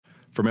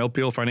From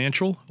LPL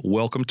Financial,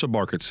 welcome to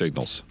Market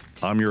Signals.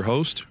 I'm your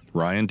host,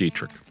 Ryan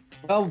Dietrich.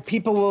 Well,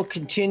 people will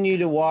continue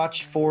to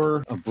watch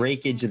for a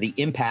breakage of the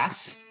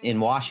impasse in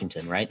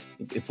Washington, right?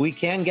 If we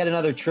can get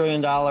another $1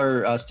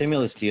 trillion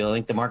stimulus deal, I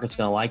think the market's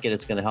going to like it.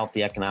 It's going to help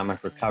the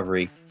economic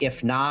recovery.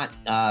 If not,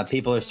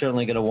 people are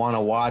certainly going to want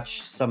to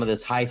watch some of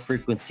this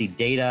high-frequency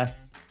data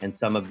and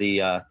some of the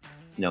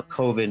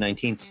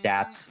COVID-19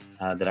 stats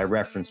that I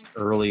referenced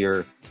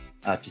earlier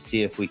to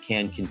see if we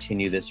can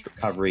continue this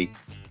recovery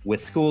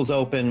with schools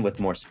open, with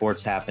more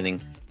sports happening.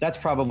 That's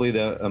probably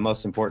the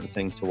most important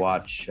thing to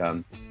watch,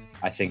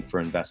 I think, for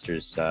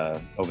investors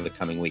over the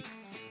coming week.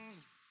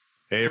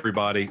 Hey,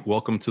 everybody.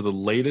 Welcome to the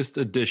latest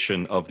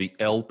edition of the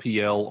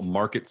LPL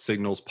Market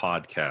Signals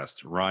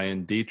podcast.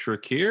 Ryan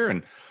Dietrich here,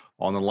 and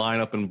on the line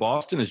up in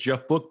Boston is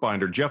Jeff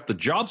Bookbinder. Jeff, the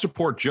jobs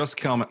report just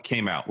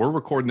came out. We're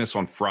recording this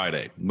on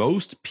Friday.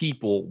 Most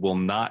people,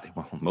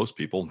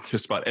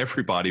 just about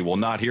everybody will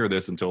not hear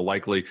this until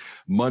likely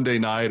Monday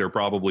night or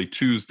probably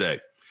Tuesday.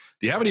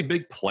 Do you have any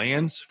big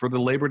plans for the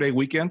Labor Day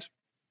weekend?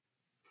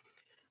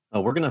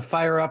 We're going to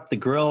fire up the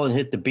grill and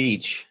hit the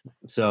beach.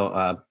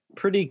 So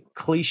pretty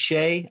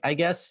cliche, I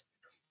guess,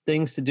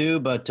 things to do,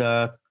 but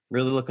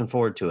really looking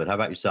forward to it. How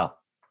about yourself?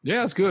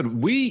 Yeah, it's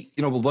good.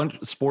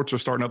 Sports are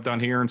starting up down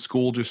here, and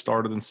school just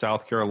started in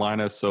South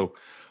Carolina. So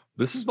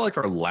this is like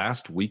our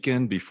last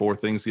weekend before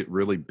things get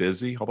really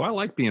busy. Although I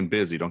like being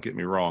busy, don't get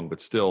me wrong,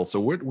 but still. So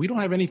we don't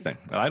have anything.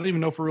 I don't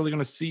even know if we're really going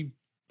to see.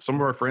 Some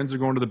of our friends are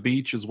going to the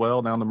beach as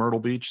well, down to Myrtle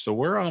Beach. So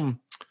we're kind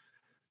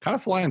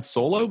of flying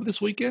solo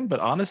this weekend. But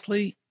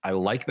honestly, I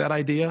like that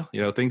idea. You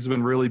know, things have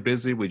been really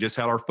busy. We just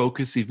had our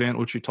focus event,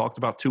 which we talked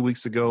about 2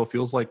 weeks ago. It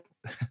feels like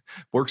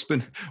work's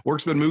been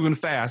moving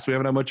fast. We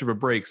haven't had much of a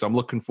break. So I'm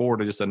looking forward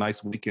to just a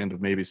nice weekend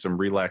of maybe some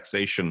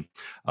relaxation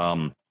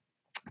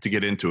to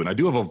get into. And I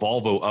do have a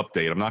Volvo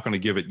update. I'm not going to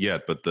give it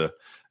yet, but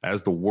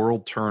as the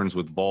world turns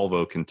with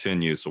Volvo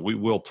continues. So we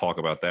will talk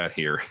about that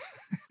here.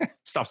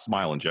 Stop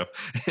smiling, Jeff.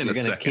 You're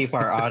going to keep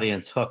our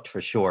audience hooked for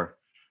sure.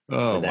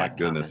 Oh my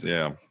goodness.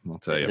 Yeah. I'll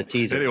tell you.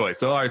 Anyway.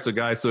 So, all right. So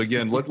guys,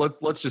 again,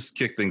 let's just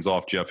kick things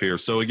off, Jeff, here.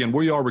 So again,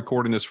 we are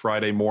recording this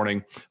Friday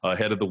morning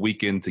ahead of the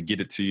weekend to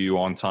get it to you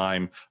on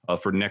time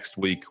for next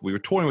week. We were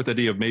toying with the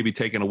idea of maybe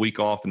taking a week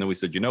off. And then we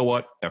said, you know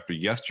what, after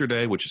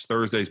yesterday, which is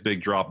Thursday's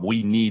big drop,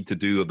 we need to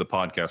do the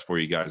podcast for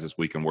you guys this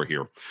week. And we're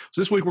here.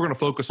 So this week, we're going to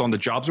focus on the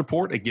jobs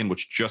report again,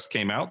 which just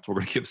came out. So we're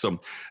going to give some,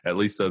 at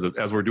least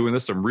as we're doing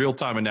this, some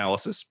real-time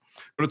analysis.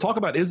 We're going to talk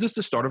about, is this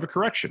the start of a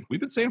correction? We've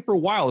been saying for a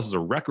while, this is a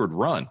record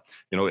run.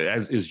 You know,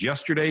 as is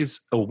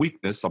yesterday's a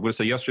weakness. I'm going to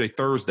say yesterday,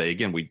 Thursday.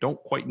 Again, we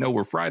don't quite know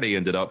where Friday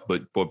ended up,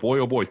 but boy,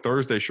 oh boy,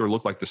 Thursday sure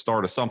looked like the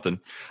start of something.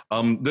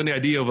 Then the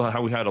idea of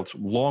how we had a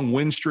long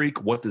win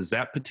streak, what does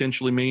that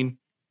potentially mean?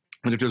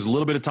 And if there's a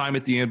little bit of time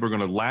at the end, we're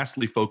going to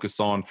lastly focus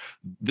on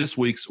this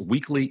week's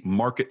weekly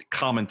market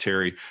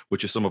commentary,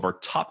 which is some of our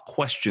top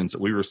questions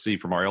that we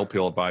receive from our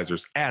LPL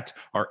advisors at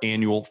our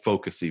annual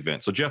focus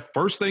event. So, Jeff,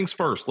 first things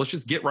first, let's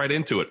just get right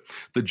into it.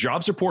 The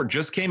jobs report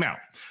just came out.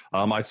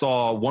 I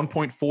saw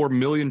 1.4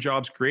 million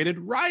jobs created,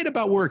 right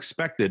about where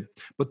expected.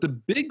 But the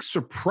big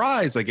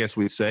surprise, I guess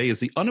we'd say, is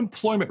the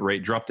unemployment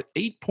rate dropped to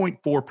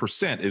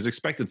 8.4%. It is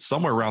expected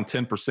somewhere around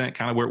 10%,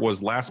 kind of where it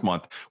was last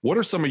month. What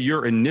are some of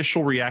your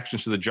initial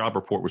reactions to the job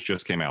report which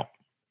just came out?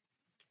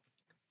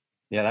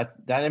 Yeah,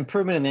 that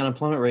improvement in the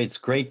unemployment rate is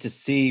great to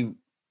see.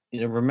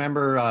 You know,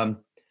 remember,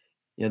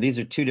 these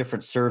are two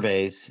different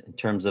surveys in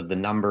terms of the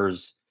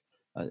numbers,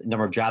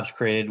 number of jobs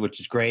created,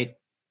 which is great.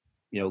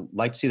 You know,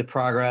 like to see the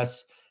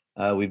progress.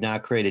 We've now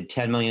created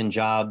 10 million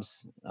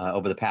jobs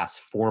over the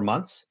past 4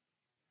 months.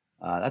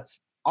 That's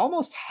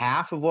almost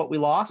half of what we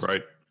lost.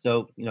 Right.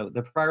 So,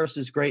 the progress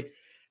is great.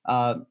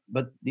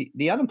 But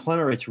the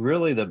unemployment rate's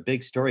really the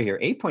big story here.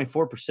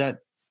 8.4%,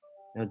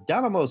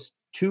 down almost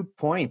 2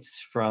 points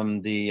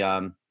from the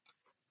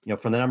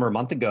number a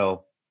month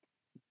ago.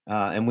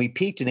 And we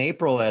peaked in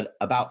April at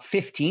about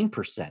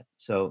 15%.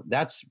 So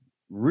that's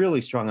really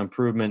strong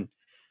improvement.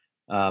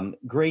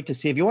 Great to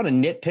see. If you want to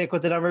nitpick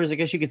with the numbers, I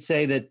guess you could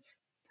say that,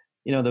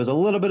 there's a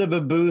little bit of a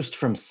boost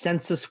from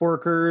census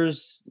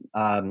workers.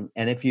 And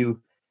if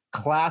you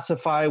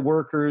classify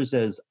workers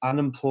as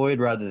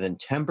unemployed rather than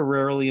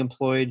temporarily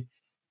employed,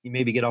 you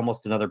maybe get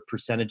almost another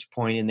percentage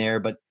point in there.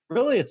 But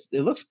really, it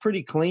looks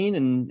pretty clean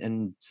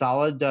and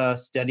solid,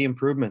 steady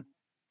improvement.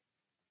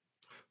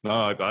 No,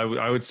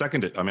 I would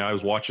second it. I mean, I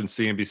was watching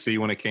CNBC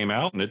when it came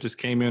out, and it just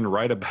came in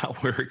right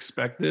about where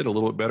expected, a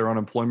little bit better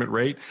unemployment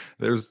rate.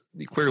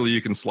 Clearly you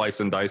can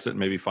slice and dice it and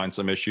maybe find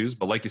some issues.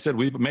 But like you said,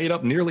 we've made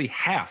up nearly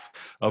half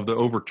of the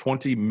over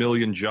 20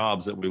 million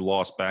jobs that we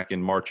lost back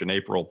in March and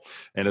April.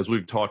 And as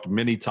we've talked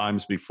many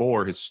times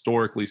before,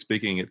 historically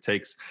speaking, it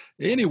takes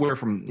anywhere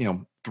from,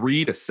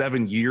 3 to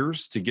 7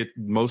 years to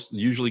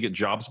usually get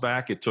jobs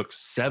back. It took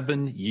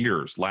 7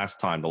 years the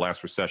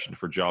last recession,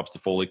 for jobs to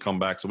fully come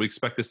back. So we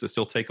expect this to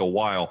still take a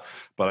while,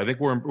 but I think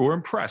we're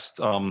impressed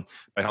by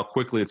how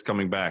quickly it's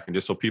coming back. And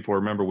just so people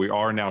remember, we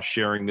are now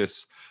sharing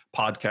this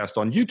podcast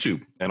on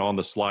YouTube. And on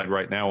the slide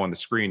right now on the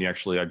screen, I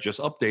just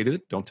updated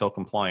it. Don't tell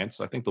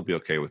compliance. I think they'll be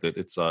okay with it.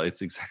 It's the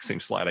exact same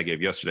slide I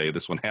gave yesterday.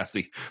 This one has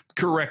the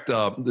correct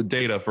the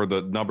data for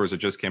the numbers that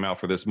just came out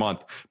for this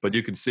month. But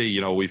you can see,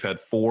 we've had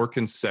 4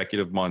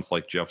 consecutive months,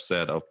 like Jeff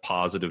said, of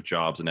positive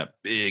jobs, and that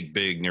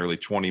big, nearly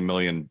 20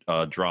 million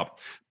drop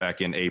back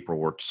in April.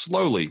 We're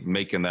slowly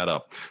making that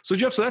up. So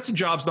Jeff, that's a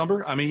jobs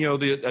number. I mean,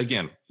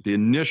 the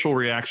initial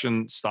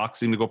reaction, stocks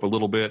seem to go up a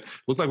little bit.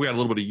 Looks like we had a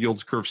little bit of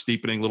yields curve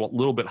steepening,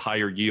 little bit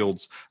higher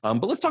yields.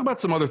 But let's talk about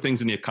some other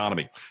things in the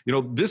economy.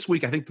 This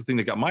week, I think the thing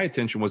that got my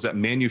attention was that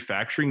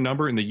manufacturing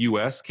number in the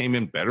U.S. came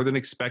in better than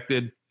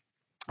expected.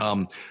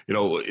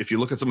 If you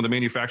look at some of the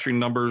manufacturing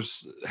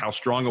numbers, how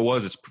strong it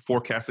was, it's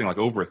forecasting like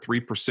over a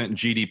 3%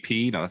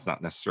 GDP. Now, that's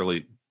not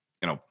necessarily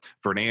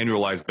for an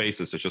annualized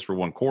basis. It's just for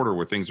one quarter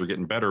where things are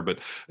getting better, but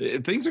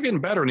things are getting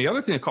better. And the other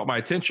thing that caught my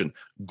attention,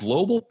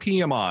 global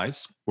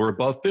PMIs were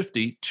above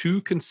 50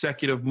 2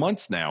 consecutive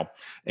months now.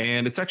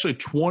 And it's actually a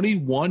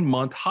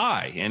 21-month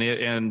high.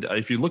 And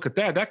if you look at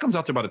that comes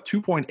out to about a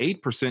 2.8%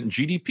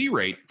 GDP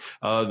rate,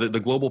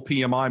 the global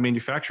PMI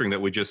manufacturing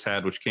that we just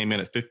had, which came in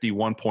at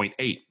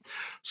 51.8.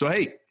 So,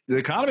 hey, the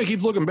economy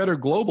keeps looking better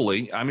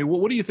globally. I mean,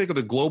 what do you think of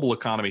the global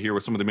economy here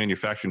with some of the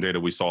manufacturing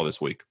data we saw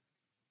this week?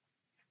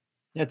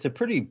 Yeah, it's a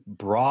pretty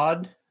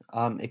broad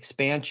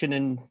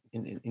expansion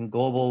in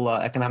global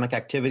economic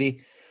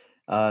activity.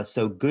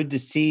 So good to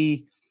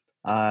see.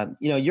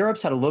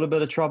 Europe's had a little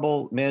bit of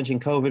trouble managing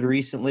COVID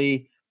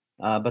recently,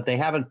 but they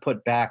haven't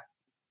put back,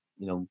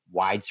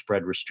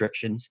 widespread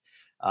restrictions.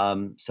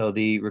 So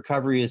the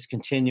recovery is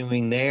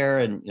continuing there.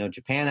 And,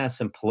 Japan has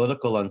some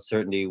political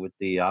uncertainty with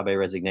the Abe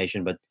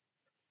resignation, but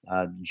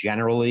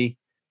generally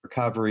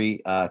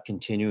recovery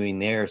continuing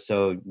there.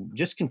 So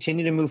just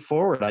continue to move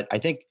forward. I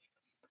think,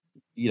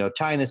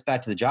 tying this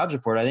back to the jobs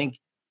report, I think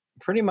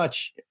pretty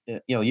much,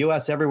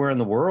 U.S. everywhere in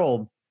the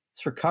world,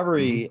 this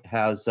recovery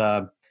has,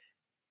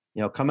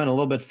 come in a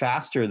little bit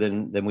faster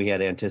than we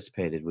had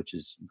anticipated, which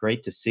is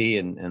great to see.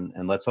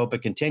 And let's hope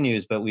it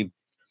continues. But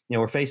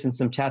we're facing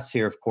some tests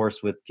here, of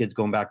course, with kids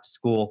going back to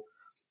school.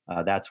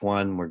 That's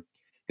one. We're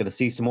going to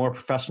see some more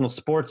professional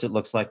sports, it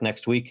looks like,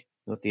 next week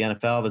with the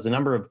NFL. There's a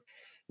number of,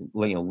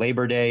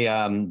 Labor Day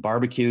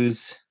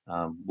barbecues.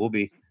 We'll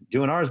be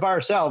doing ours by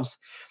ourselves.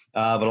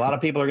 But a lot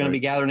of people are going to be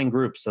gathering in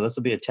groups. So this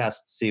will be a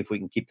test to see if we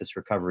can keep this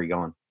recovery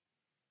going.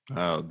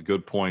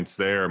 Good points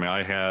there. I mean,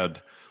 I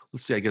had,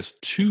 I guess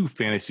 2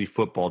 fantasy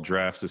football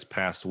drafts this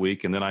past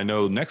week. And then I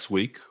know next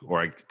week,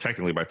 or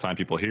technically by the time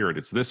people hear it,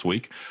 it's this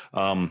week.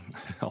 I'll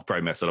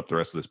probably mess it up the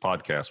rest of this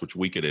podcast, which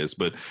week it is.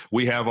 But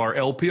we have our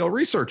LPL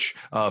Research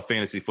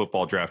fantasy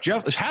football draft.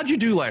 Jeff, how'd you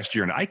do last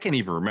year? And I can't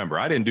even remember.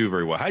 I didn't do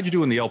very well. How'd you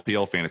do in the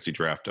LPL fantasy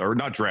draft? Or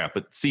not draft,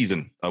 but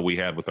season we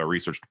had with our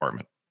research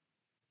department?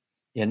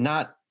 Yeah,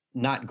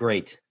 not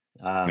great.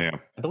 I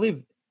believe,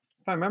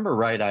 if I remember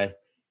right, I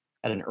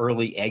had an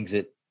early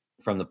exit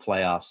from the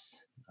playoffs.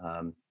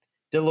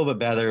 Did a little bit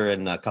better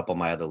in a couple of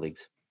my other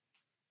leagues.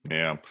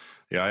 Yeah,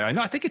 I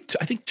know. I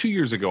think 2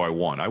 years ago I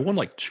won. I won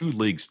like 2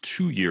 leagues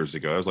 2 years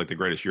ago. It was like the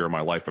greatest year of my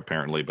life,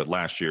 apparently. But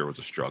last year was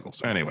a struggle.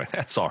 So anyway,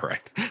 that's all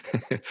right.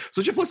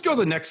 So Jeff, let's go to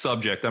the next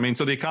subject. I mean,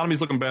 so the economy's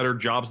looking better.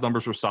 Jobs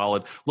numbers are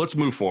solid. Let's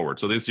move forward.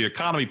 So there's the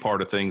economy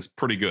part of things,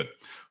 pretty good.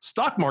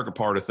 Stock market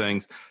part of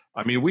things.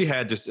 I mean, we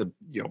had just,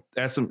 the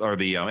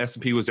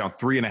S&P was down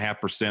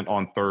 3.5%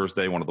 on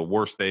Thursday, one of the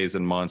worst days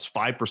in months,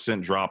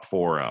 5% drop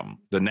for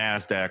the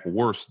NASDAQ,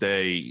 worst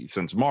day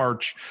since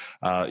March.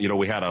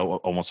 We had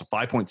almost a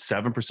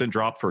 5.7%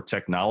 drop for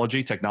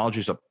technology.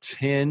 Technology is up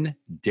 10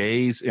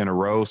 days in a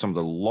row. Some of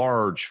the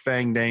large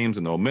FANG names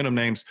and the momentum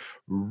names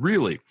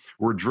really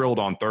were drilled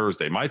on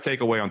Thursday. My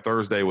takeaway on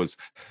Thursday was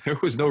there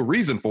was no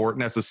reason for it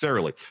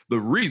necessarily. The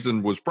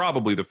reason was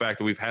probably the fact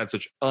that we've had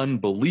such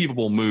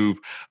unbelievable move.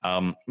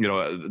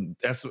 The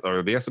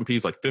S&P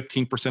is like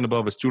 15%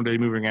 above its 200-day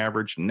moving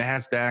average.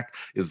 NASDAQ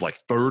is like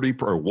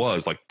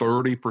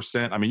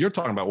 30%. I mean, you're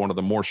talking about one of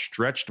the more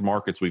stretched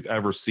markets we've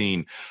ever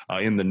seen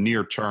in the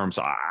near term.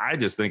 So I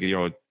just think,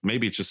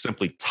 maybe it's just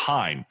simply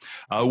time.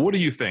 What do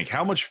you think?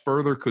 How much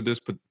further could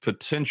this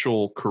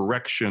potential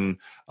correction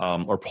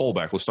or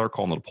pullback, let's start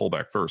calling it a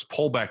pullback first,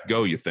 pullback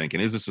go, you think?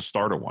 And is this the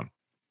start of one?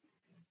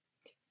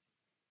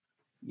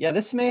 Yeah,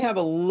 this may have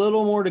a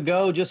little more to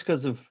go just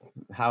because of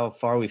how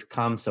far we've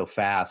come so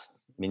fast.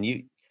 I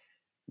mean,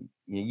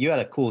 you had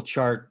a cool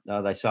chart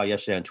that I saw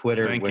yesterday on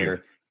Twitter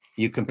where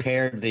you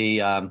compared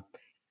the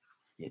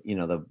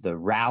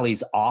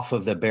rallies off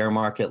of the bear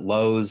market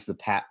lows, the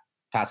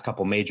past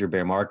couple major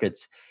bear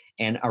markets,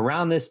 and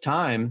around this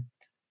time,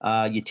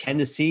 you tend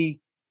to see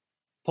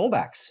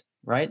pullbacks,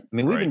 right? I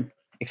mean, we've been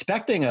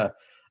expecting a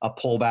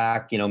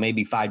pullback,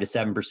 maybe 5 to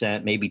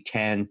 7%, maybe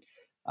 10.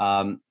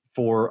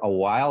 For a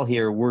while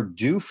here, we're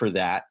due for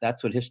that.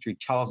 That's what history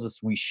tells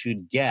us we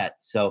should get.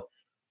 So,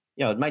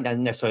 it might not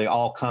necessarily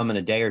all come in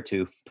a day or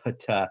two,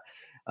 but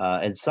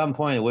at some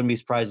point, it wouldn't be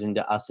surprising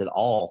to us at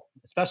all,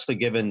 especially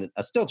given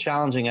a still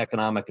challenging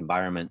economic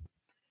environment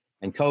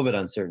and COVID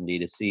uncertainty,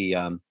 to see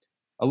a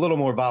little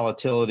more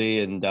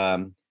volatility. And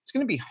it's it's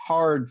going to be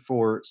hard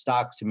for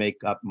stocks to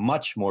make up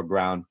much more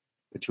ground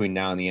between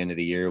now and the end of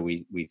the year.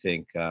 We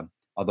think,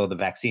 although the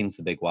vaccine's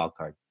the big wild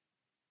card.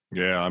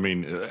 Yeah, I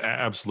mean,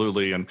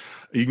 absolutely. And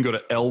you can go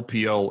to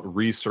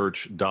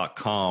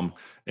lplresearch.com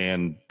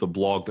and the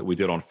blog that we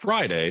did on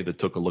Friday that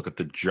took a look at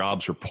the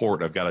jobs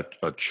report. I've got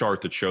a chart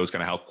that shows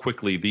kind of how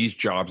quickly these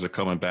jobs are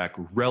coming back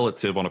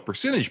relative on a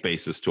percentage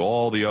basis to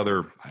all the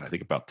other, I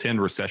think about 10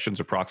 recessions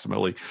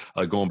approximately,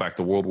 going back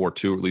to World War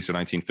II, at least the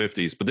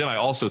 1950s. But then I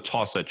also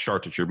tossed that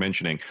chart that you're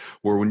mentioning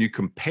where when you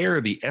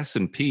compare the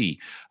S&P,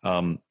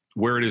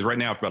 where it is right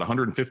now, it's about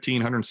 115,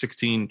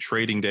 116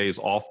 trading days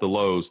off the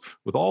lows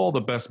with all the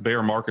best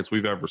bear markets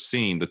we've ever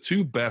seen. The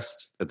two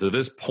best to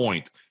this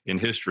point in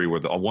history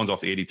were the ones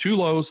off the 82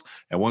 lows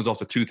and ones off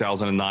the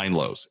 2009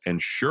 lows. And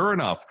sure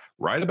enough,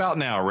 right about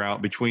now,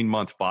 around between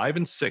month 5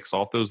 and 6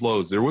 off those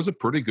lows, there was a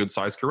pretty good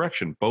size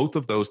correction both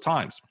of those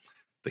times.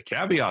 The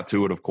caveat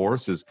to it, of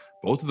course, is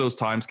both of those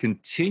times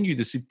continue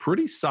to see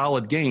pretty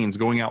solid gains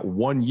going out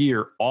 1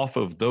 year off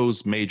of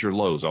those major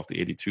lows, off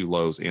the 82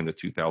 lows and the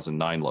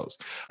 2009 lows.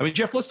 I mean,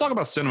 Jeff, let's talk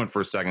about sentiment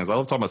for a second. I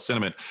love talking about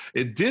sentiment.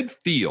 It did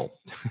feel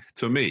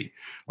to me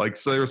like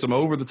so there was some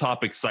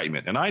over-the-top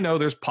excitement. And I know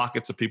there's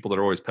pockets of people that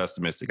are always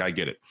pessimistic. I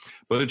get it.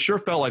 But it sure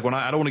felt like when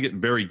I don't want to get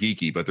very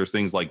geeky, but there's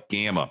things like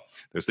gamma.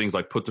 There's things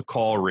like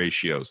put-to-call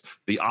ratios.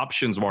 The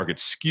options market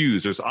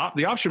skews.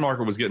 The option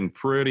market was getting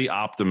pretty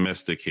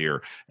optimistic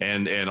here.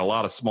 And a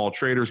lot of small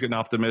traders getting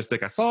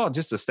optimistic. I saw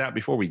just a stat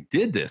before we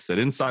did this that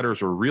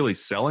insiders were really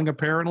selling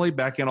apparently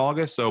back in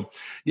August. So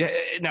yeah,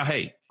 now,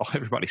 hey,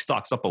 everybody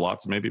stocks up a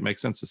lot, so maybe it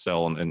makes sense to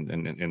sell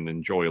and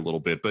enjoy a little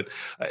bit. But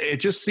it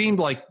just seemed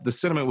like the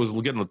sentiment was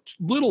getting a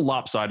little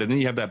lopsided. And then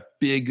you have that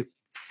big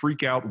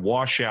freak out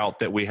washout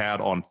that we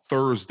had on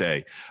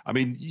Thursday. I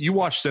mean, you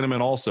watch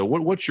sentiment also.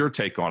 What's your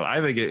take on it?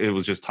 I think it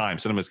was just time.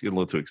 Sentiment's getting a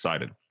little too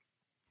excited.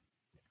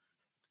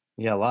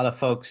 Yeah, a lot of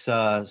folks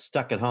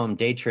stuck at home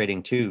day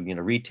trading too. You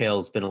know,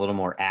 retail's been a little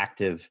more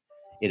active,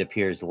 it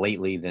appears,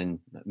 lately than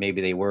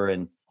maybe they were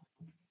in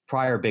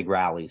prior big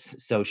rallies.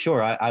 So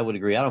sure, I would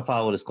agree. I don't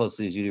follow it as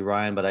closely as you do,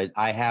 Ryan, but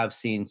I have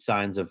seen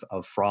signs of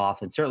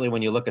froth. And certainly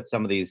when you look at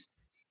some of these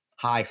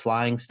high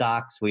flying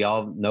stocks, we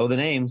all know the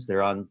names.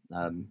 They're on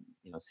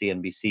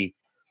CNBC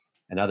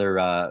and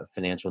other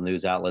financial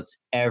news outlets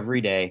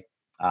every day.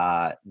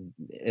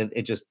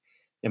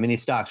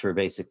 These stocks were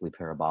basically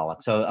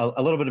parabolic. So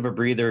a little bit of a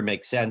breather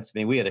makes sense. I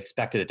mean, we had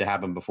expected it to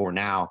happen before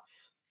now.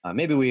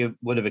 Maybe we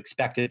would have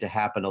expected it to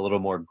happen a little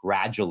more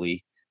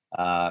gradually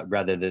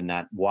rather than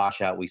that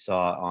washout we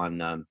saw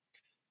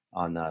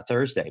on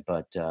Thursday.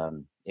 But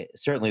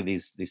certainly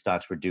these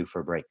stocks were due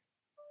for a break.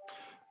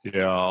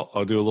 Yeah,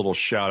 I'll do a little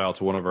shout out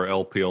to one of our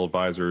LPL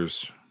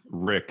advisors,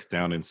 Rick,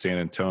 down in San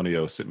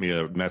Antonio, sent me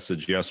a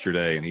message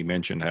yesterday, and he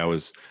mentioned how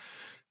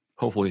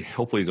hopefully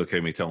he's okay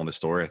with me telling the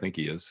story. I think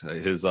he is.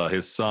 His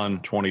son,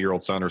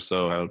 20-year-old son or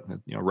so, had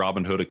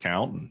Robinhood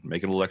account and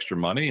making a little extra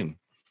money and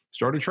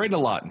started trading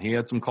a lot. And he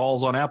had some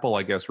calls on Apple,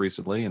 I guess,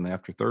 recently. And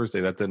after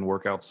Thursday, that didn't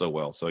work out so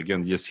well. So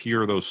again, you just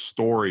hear those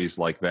stories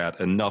like that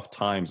enough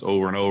times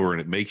over and over,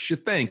 and it makes you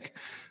think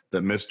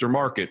that Mr.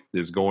 Market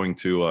is going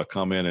to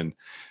come in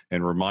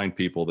and remind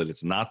people that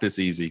it's not this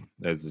easy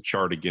as the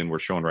chart again we're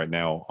showing right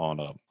now on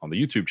the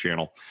YouTube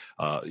channel.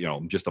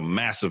 Just a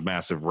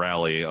massive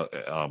rally.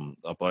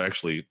 But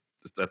actually,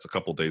 that's a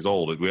couple of days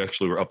old. We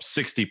actually were up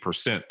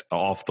 60%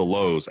 off the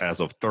lows as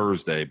of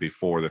Thursday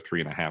before the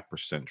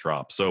 3.5%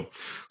 drop. So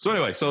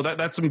anyway, so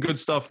that's some good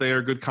stuff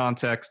there. Good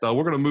context. We're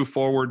going to move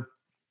forward.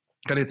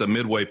 Got to hit the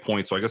midway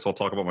point, so I guess I'll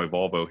talk about my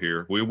Volvo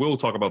here. We will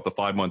talk about the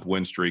 5-month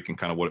win streak and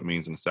kind of what it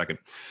means in a second.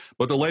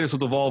 But the latest with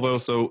the Volvo,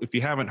 so if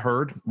you haven't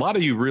heard, a lot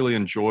of you really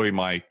enjoy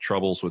my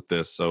troubles with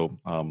this, so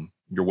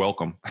you're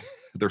welcome.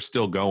 They're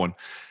still going.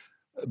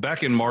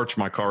 Back in March,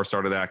 my car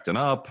started acting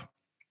up.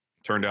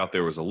 Turned out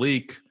there was a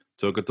leak.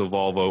 Took it to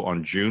Volvo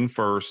on June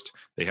 1st.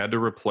 They had to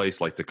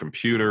replace like the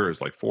computer. It was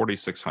like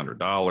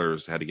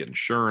 $4,600. Had to get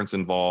insurance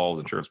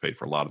involved. Insurance paid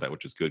for a lot of that,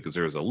 which is good because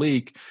there was a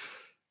leak.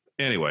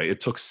 Anyway, it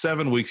took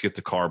 7 weeks to get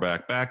the car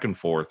back and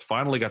forth.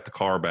 Finally got the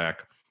car back.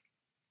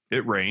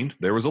 It rained.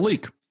 There was a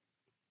leak.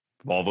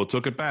 Volvo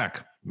took it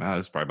back. This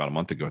is probably about a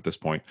month ago at this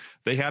point.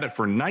 They had it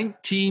for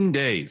 19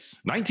 days.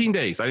 19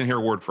 days. I didn't hear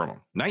a word from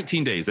them.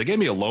 19 days. They gave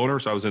me a loaner,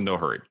 so I was in no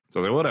hurry.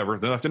 So they whatever.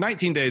 Then after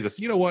 19 days, I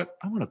said, you know what?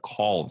 I'm going to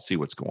call and see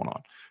what's going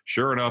on.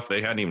 Sure enough,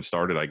 they hadn't even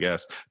started, I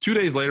guess. 2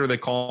 days later, they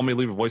call me,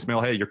 leave a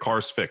voicemail. Hey, your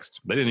car's fixed.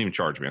 They didn't even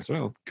charge me. I said,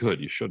 well,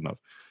 good. You shouldn't have.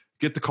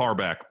 Get the car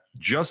back.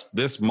 Just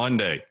this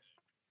Monday.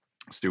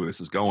 Let's see where this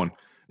is going.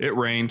 It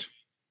rained,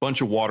 bunch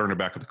of water in the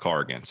back of the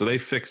car again. So they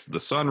fixed the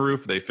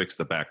sunroof. They fixed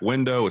the back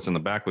window. It's in the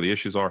back where the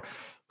issues are.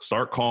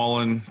 Start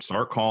calling,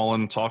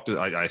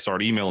 I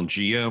start emailing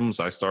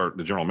GMs.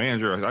 The general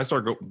manager. I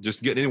start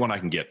just getting anyone I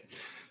can get.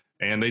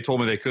 And they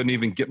told me they couldn't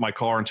even get my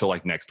car until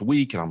like next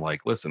week. And I'm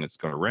like, listen, it's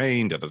going to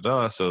rain,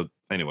 So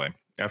anyway,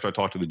 after I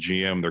talked to the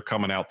GM, they're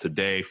coming out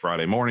today,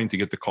 Friday morning, to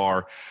get the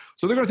car.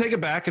 So they're going to take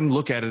it back and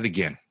look at it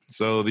again.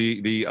 So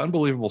the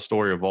unbelievable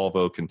story of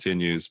Volvo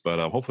continues, but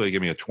hopefully they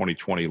give me a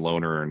 2020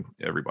 loaner and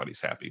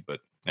everybody's happy. But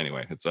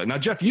anyway, it's now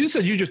Jeff, you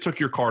said you just took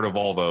your car to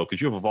Volvo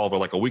because you have a Volvo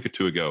like a week or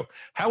two ago.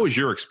 How was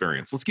your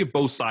experience? Let's give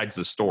both sides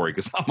of the story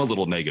because I'm a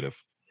little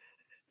negative.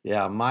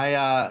 Yeah,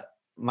 my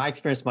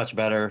experience much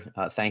better,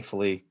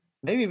 thankfully.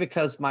 Maybe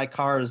because my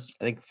car is,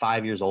 I think,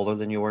 5 years older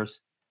than yours.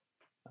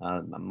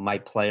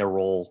 Might play a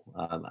role.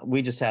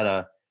 We just had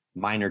a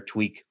minor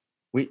tweak.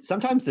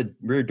 Sometimes the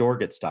rear door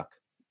gets stuck.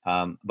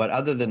 But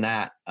other than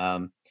that,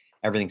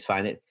 everything's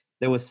fine.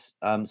 There was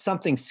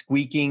something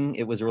squeaking.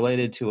 It was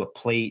related to a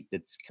plate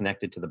that's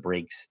connected to the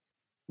brakes.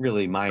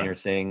 Really minor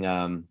thing.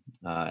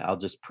 I'll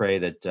just pray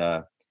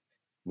that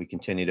we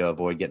continue to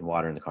avoid getting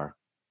water in the car.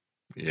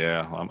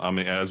 Yeah, I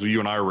mean, as you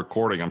and I are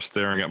recording, I'm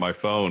staring at my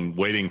phone,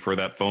 waiting for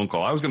that phone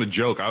call. I was going to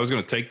joke. I was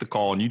going to take the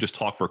call and you just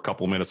talk for a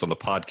couple minutes on the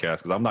podcast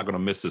because I'm not going to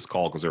miss this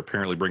call because they're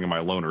apparently bringing my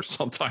loaner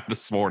sometime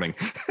this morning.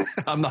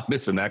 I'm not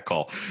missing that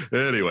call.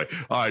 Anyway,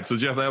 all right. So,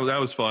 Jeff, that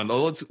was fun.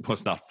 Well,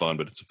 it's not fun,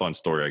 but it's a fun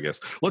story, I guess.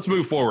 Let's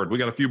move forward. We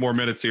got a few more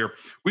minutes here.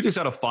 We just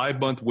had a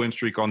 5-month win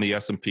streak on the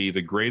S&P,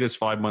 the greatest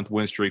 5-month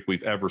win streak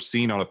we've ever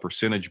seen on a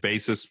percentage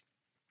basis.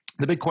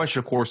 The big question,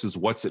 of course, is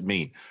what's it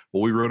mean?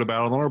 Well, we wrote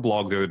about it on our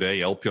blog the other day,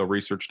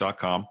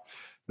 lplresearch.com.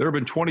 There have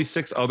been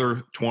 26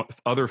 other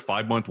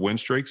 5-month win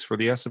streaks for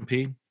the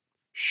S&P.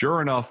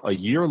 Sure enough, a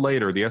year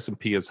later, the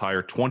S&P is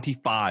higher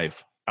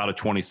 25 out of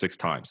 26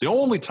 times. The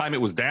only time it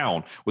was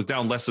down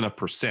less than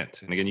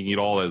 1%. And again, you can get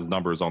all those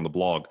numbers on the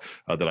blog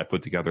that I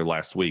put together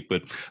last week.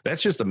 But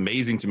that's just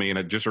amazing to me. And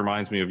it just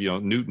reminds me of,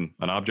 Newton,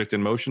 an object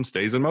in motion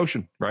stays in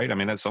motion, right? I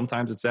mean,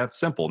 sometimes it's that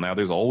simple. Now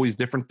there's always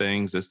different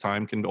things. This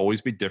time can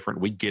always be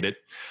different. We get it.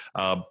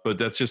 But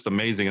that's just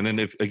amazing. And then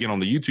again, on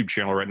the YouTube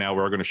channel right now,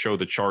 we're going to show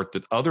the chart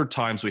that other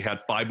times we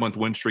had 5-month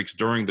win streaks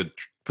during the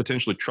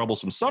potentially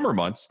troublesome summer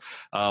months.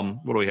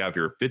 What do we have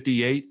here?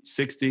 58,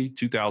 60,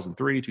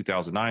 2003,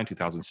 2009,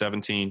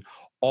 2017.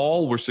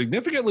 All were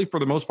significantly, for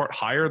the most part,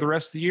 higher the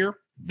rest of the year.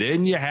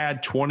 Then you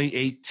had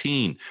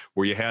 2018,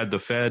 where you had the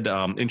Fed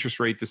interest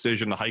rate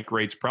decision, the hike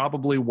rates,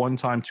 probably one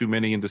time too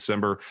many in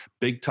December,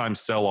 big time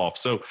sell off.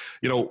 So,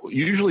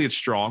 usually it's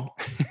strong,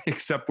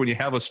 except when you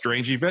have a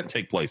strange event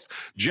take place.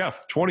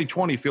 Jeff,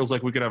 2020 feels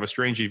like we could have a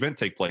strange event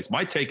take place.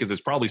 My take is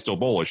it's probably still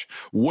bullish.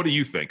 What do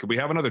you think? Could we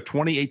have another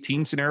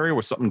 2018 scenario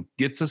where something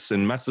gets us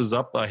and messes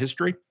up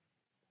history?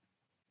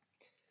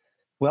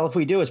 Well, if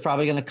we do, it's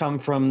probably going to come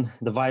from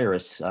the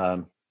virus.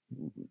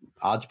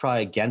 Odds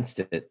probably against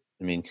it.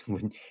 I mean,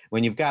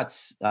 when you've got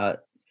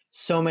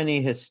so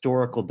many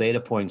historical data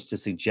points to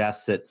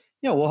suggest that,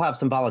 we'll have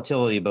some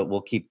volatility, but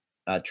we'll keep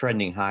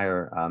trending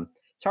higher,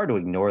 it's hard to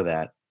ignore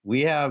that.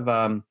 We have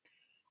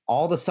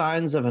all the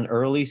signs of an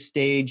early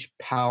stage,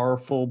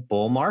 powerful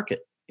bull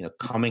market,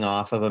 coming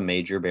off of a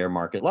major bear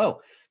market low.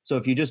 So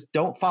if you just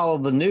don't follow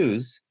the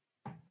news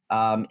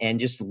and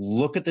just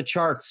look at the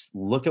charts,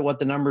 look at what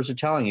the numbers are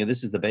telling you,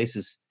 this is the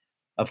basis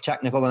of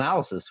technical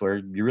analysis where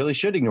you really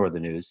should ignore the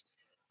news.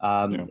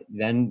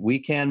 Then we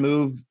can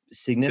move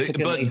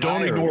significantly. But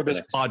don't ignore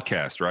this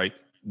podcast, right?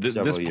 This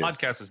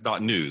podcast is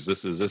not news.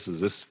 This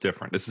is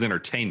different. This is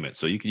entertainment.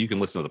 So you can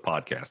listen to the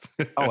podcast.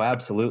 Oh,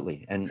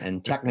 absolutely.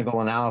 And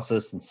technical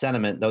analysis and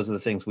sentiment, those are the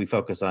things we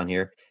focus on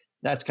here.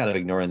 That's kind of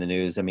ignoring the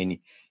news. I mean,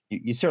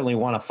 you certainly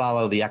want to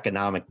follow the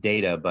economic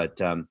data, but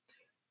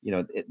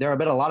there have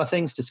been a lot of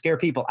things to scare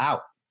people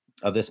out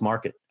of this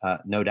market,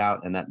 no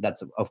doubt. And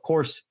that's of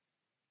course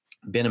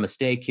been a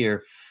mistake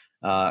here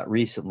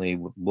recently.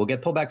 We'll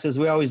get pullbacks as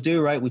we always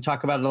do, right? We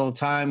talk about it all the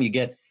time. You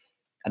get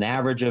an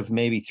average of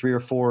maybe 3 or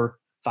 4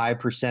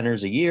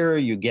 5%ers a year.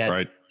 You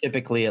get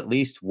typically at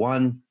least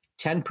 1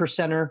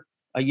 10%er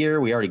a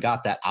year. We already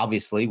got that,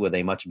 obviously, with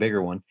a much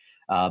bigger one,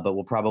 but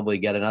we'll probably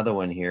get another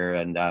one here,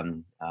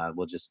 and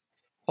we'll just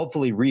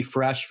hopefully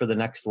refresh for the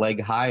next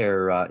leg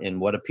higher in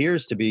what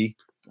appears to be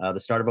the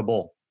start of a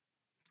bull.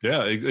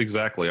 Yeah,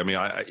 exactly. I mean,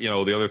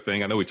 the other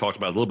thing, I know we talked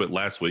about it a little bit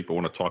last week, but I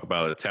want to talk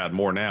about it a tad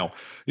more now.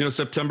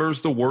 September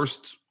is the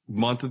worst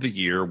month of the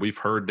year. We've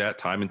heard that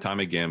time and time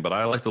again, but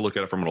I like to look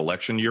at it from an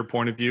election year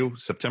point of view.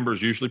 September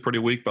is usually pretty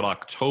weak, but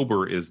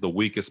October is the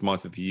weakest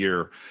month of the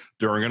year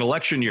during an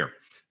election year.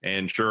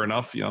 And sure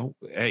enough,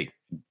 hey,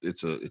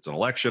 it's an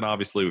election.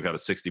 Obviously, we've had a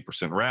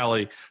 60%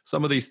 rally.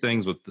 Some of these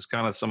things with this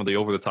kind of some of the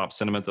over-the-top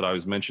sentiment that I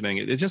was mentioning,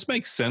 it just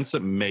makes sense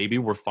that maybe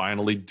we're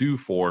finally due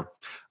for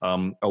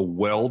a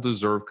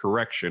well-deserved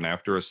correction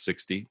after a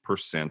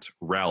 60%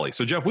 rally.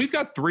 So, Jeff, we've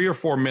got 3 or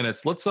 4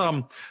 minutes.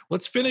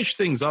 Let's finish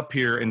things up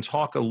here and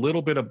talk a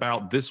little bit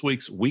about this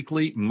week's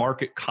weekly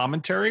market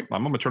commentary.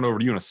 I'm going to turn it over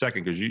to you in a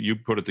second because you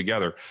put it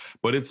together.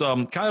 But it's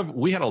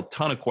we had a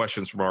ton of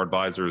questions from our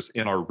advisors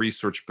in our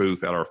research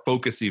booth at our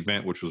Focus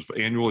event, which was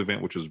annual event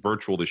event, which was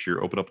virtual this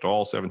year, opened up to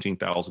all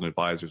 17,000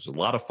 advisors. It was a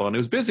lot of fun. It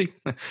was busy.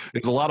 It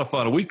was a lot of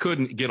fun. We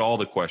couldn't get all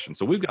the questions.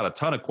 So we've got a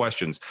ton of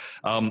questions.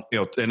 And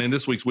in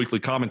this week's weekly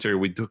commentary,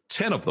 we took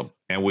 10 of them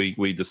and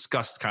we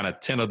discussed kind of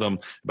 10 of them,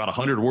 about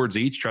 100 words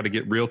each, try to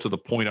get real to the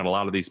point on a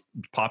lot of these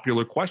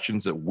popular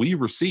questions that we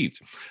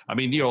received. I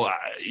mean,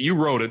 you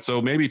wrote it,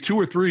 so maybe 2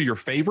 or 3 are your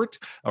favorite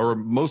or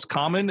most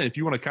common. If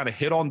you want to kind of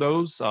hit on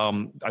those, I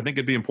think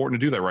it'd be important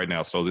to do that right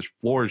now. So the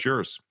floor is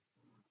yours.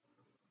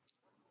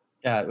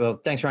 Yeah, well,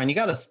 thanks, Ryan. You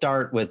got to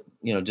start with,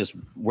 just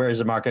where is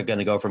the market going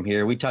to go from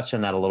here? We touched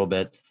on that a little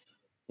bit.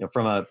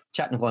 From a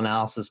technical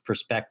analysis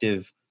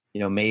perspective,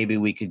 maybe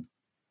we could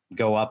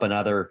go up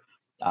another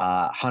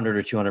 100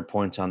 or 200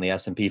 points on the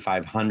S&P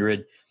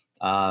 500.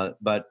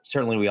 But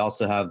certainly we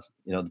also have,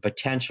 the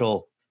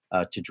potential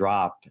to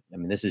drop. I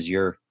mean, this is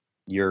your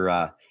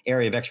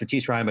area of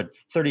expertise, Ryan, but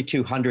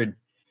 3,200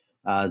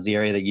 is the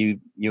area that you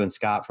and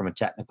Scott, from a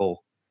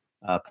technical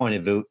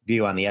point of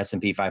view on the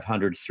S&P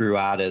 500, threw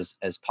out as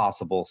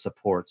possible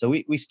support. So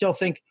we still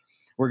think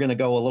we're going to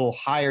go a little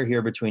higher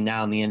here between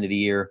now and the end of the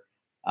year,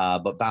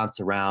 but bounce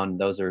around.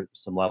 Those are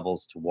some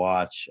levels to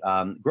watch.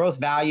 Growth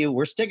value,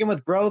 we're sticking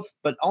with growth,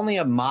 but only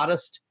a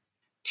modest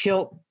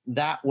tilt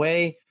that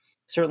way.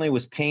 Certainly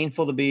was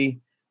painful to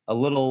be a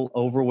little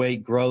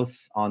overweight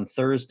growth on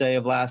Thursday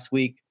of last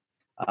week.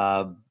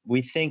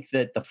 We think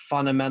that the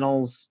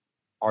fundamentals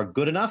are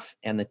good enough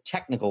and the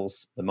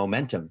technicals, the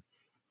momentum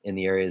in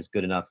the area is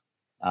good enough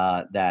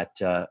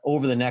that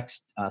over the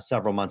next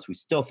several months, we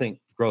still think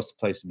growth is the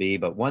place to be.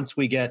 But once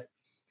we get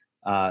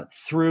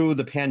through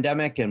the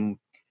pandemic and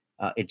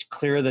it's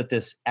clear that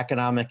this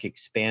economic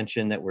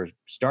expansion that we're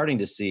starting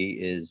to see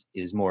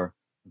is more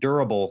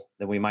durable,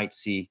 then we might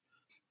see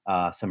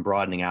some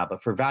broadening out.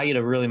 But for value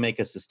to really make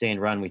a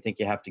sustained run, we think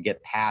you have to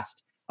get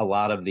past a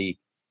lot of the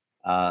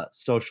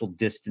social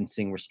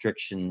distancing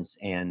restrictions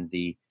and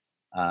the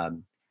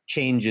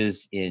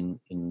changes in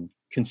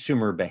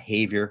consumer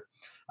behavior.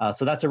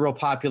 So that's a real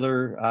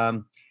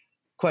popular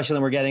question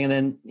that we're getting. And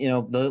then,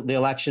 the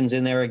elections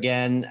in there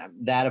again,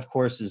 that of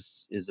course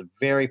is a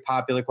very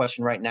popular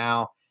question right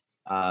now.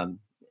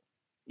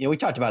 We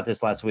talked about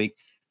this last week.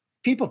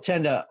 People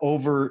tend to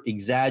over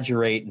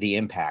exaggerate the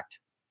impact.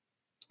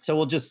 So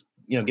we'll just,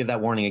 give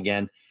that warning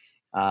again.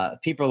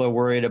 People are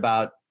worried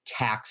about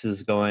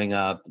taxes going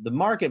up. The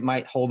market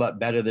might hold up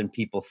better than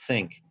people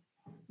think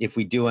if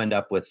we do end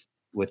up with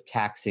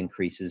tax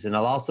increases. And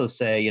I'll also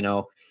say,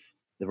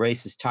 the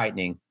race is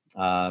tightening.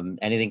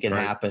 Anything can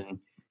happen.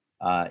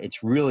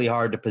 It's really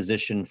hard to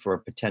position for a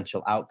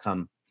potential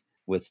outcome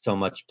with so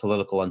much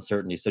political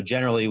uncertainty. So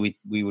generally,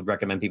 we would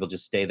recommend people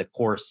just stay the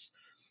course.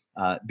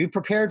 Be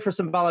prepared for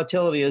some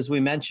volatility, as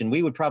we mentioned.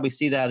 We would probably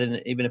see that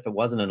even if it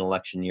wasn't an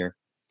election year.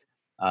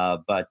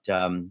 But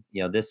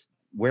this,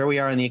 where we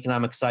are in the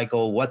economic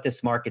cycle, what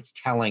this market's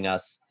telling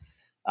us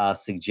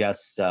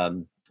suggests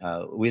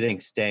we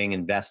think staying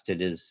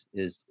invested is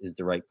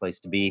the right place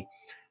to be.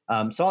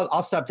 So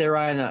I'll stop there,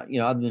 Ryan.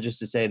 Other than just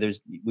to say,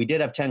 we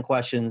did have 10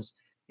 questions.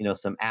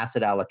 Some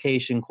asset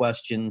allocation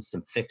questions,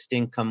 some fixed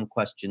income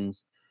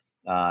questions.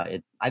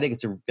 I think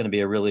it's going to be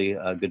a really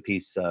good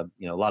piece. A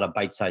lot of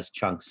bite-sized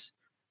chunks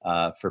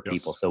for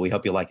people. So we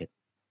hope you like it.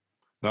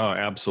 No,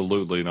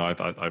 absolutely. No,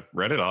 I've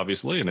read it,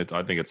 obviously, and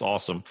I think it's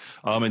awesome.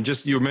 And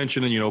just, you were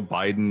mentioning,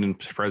 Biden and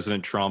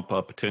President Trump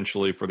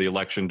potentially for the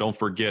election. Don't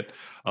forget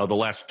the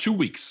last 2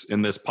 weeks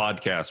in this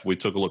podcast. We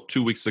took a look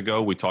 2 weeks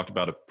ago. We talked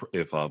about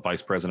if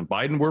Vice President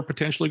Biden were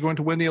potentially going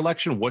to win the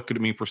election, what could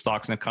it mean for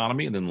stocks and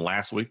economy? And then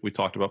last week, we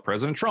talked about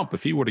President Trump.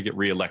 If he were to get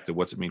reelected,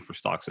 what's it mean for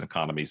stocks and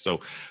economy? So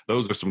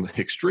those are some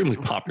extremely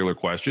popular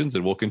questions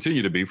and will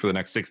continue to be for the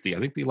next 60. I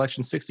think the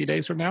election's 60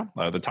 days from now,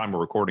 the time we're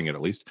recording it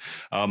at least.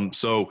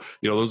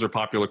 Those are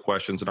popular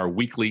questions in our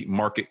weekly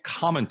market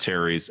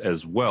commentaries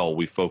as well.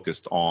 We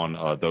focused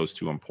on those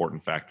two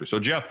important factors. So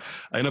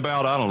Jeff, in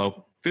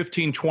about,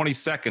 15, 20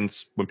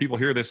 seconds, when people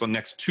hear this on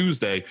next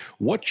Tuesday,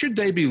 what should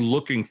they be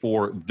looking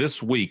for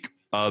this week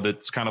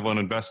that's kind of on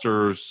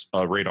investors'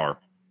 radar?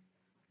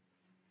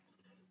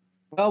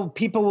 Well,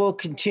 people will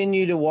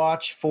continue to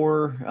watch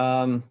for,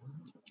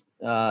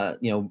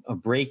 a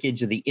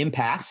breakage of the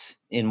impasse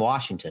in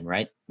Washington,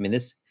 right? I mean,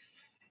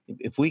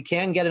 if we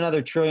can get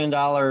another $1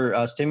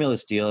 trillion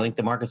stimulus deal, I think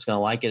the market's going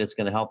to like it. It's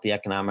going to help the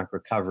economic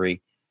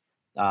recovery.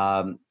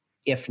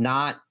 If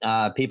not,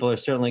 people are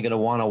certainly going to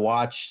want to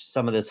watch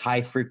some of this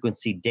high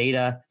frequency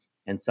data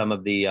and some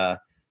of the,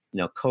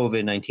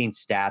 COVID-19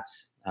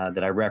 stats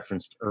that I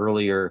referenced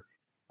earlier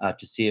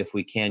to see if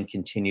we can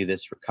continue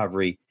this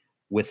recovery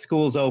with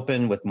schools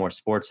open, with more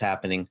sports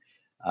happening,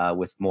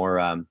 with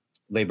more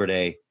Labor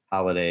Day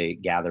holiday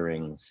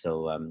gatherings.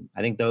 So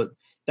I think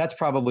that's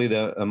probably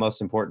the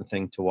most important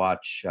thing to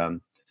watch,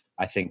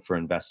 I think, for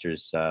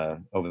investors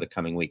over the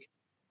coming week.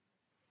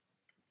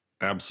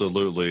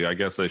 Absolutely. I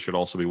guess they should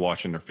also be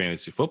watching their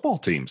fantasy football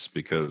teams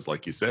because,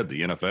 like you said,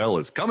 the NFL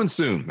is coming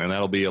soon, and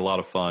that'll be a lot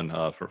of fun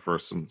for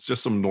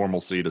some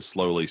normalcy to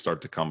slowly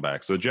start to come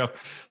back. So, Jeff,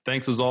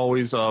 thanks as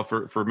always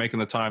for making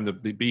the time to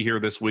be here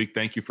this week.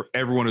 Thank you for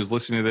everyone who's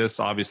listening to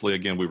this. Obviously,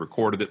 again, we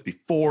recorded it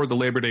before the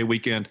Labor Day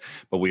weekend,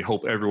 but we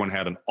hope everyone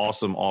had an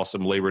awesome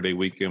Labor Day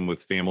weekend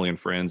with family and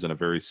friends in a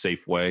very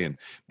safe way, and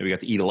maybe got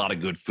to eat a lot of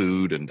good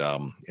food and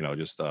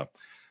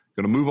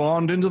going to move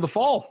on into the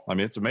fall. I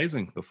mean, it's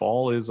amazing. The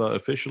fall is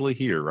officially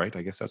here, right?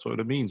 I guess that's what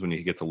it means when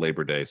you get to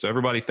Labor Day. So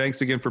everybody,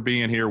 thanks again for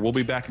being here. We'll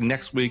be back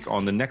next week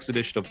on the next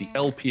edition of the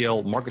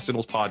LPL Market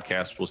Signals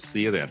podcast. We'll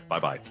see you then.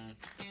 Bye-bye.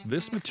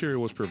 This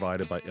material was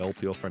provided by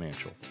LPL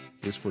Financial,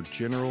 is for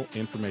general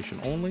information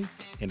only,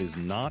 and is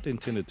not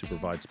intended to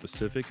provide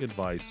specific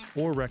advice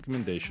or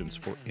recommendations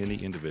for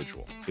any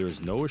individual. There is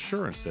no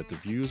assurance that the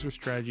views or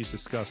strategies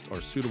discussed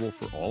are suitable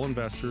for all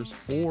investors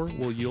or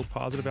will yield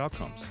positive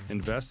outcomes.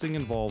 Investing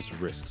involves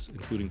risks,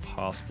 including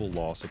possible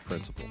loss of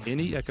principal.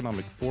 Any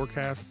economic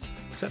forecasts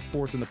set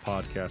forth in the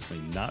podcast may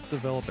not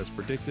develop as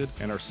predicted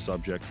and are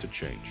subject to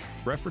change.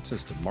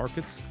 References to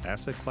markets,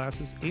 asset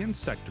classes, and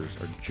sectors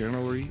are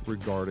generally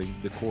regarding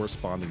the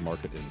corresponding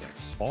market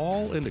index.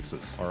 All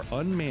indexes are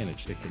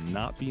unmanaged and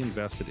cannot be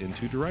invested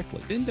into directly.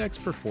 Index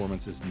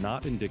performance is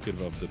not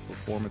indicative of the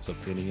performance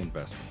of any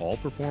investment. All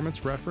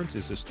performance reference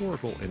is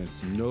historical and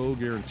it's no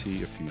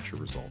guarantee of future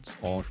results.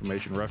 All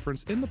information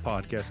referenced in the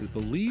podcast is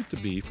believed to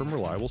be from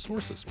reliable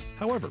sources.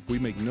 However, we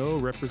make no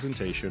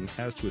representation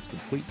as to its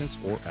completeness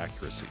or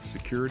accuracy.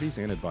 Securities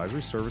and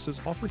advisory services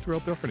offered through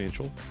LPL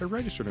Financial, a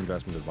registered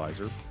investment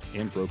advisor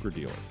and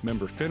broker-dealer.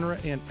 Member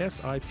FINRA and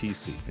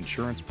SIPC.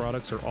 Insurance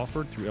products are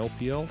offered through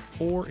LPL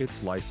or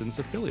its licensed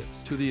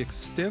affiliates. To the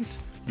extent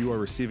you are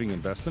receiving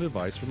investment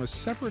advice from a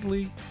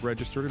separately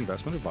registered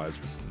investment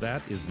advisor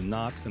that is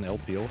not an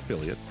LPL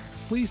affiliate,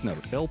 please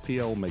note,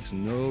 LPL makes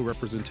no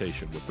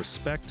representation with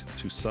respect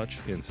to such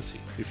entity.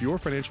 If your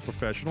financial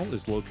professional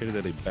is located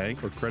at a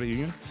bank or credit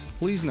union,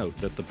 please note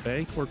that the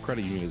bank or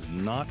credit union is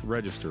not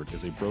registered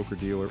as a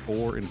broker-dealer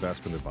or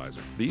investment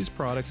advisor. These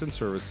products and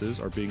services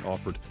are being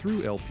offered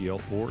through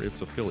LPL or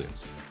its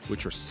affiliates,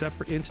 which are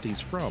separate entities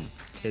from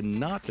and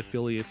not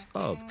affiliates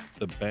of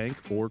the bank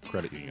or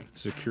credit union.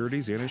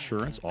 Securities and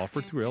insurance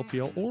offered through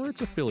LPL or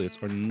its affiliates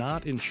are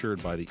not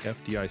insured by the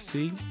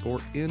FDIC or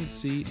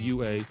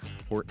NCUA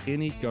or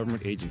any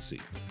government agency.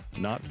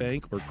 Not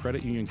bank or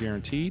credit union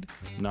guaranteed,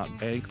 not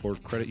bank or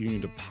credit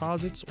union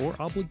deposits or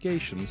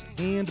obligations,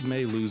 and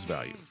may lose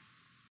value.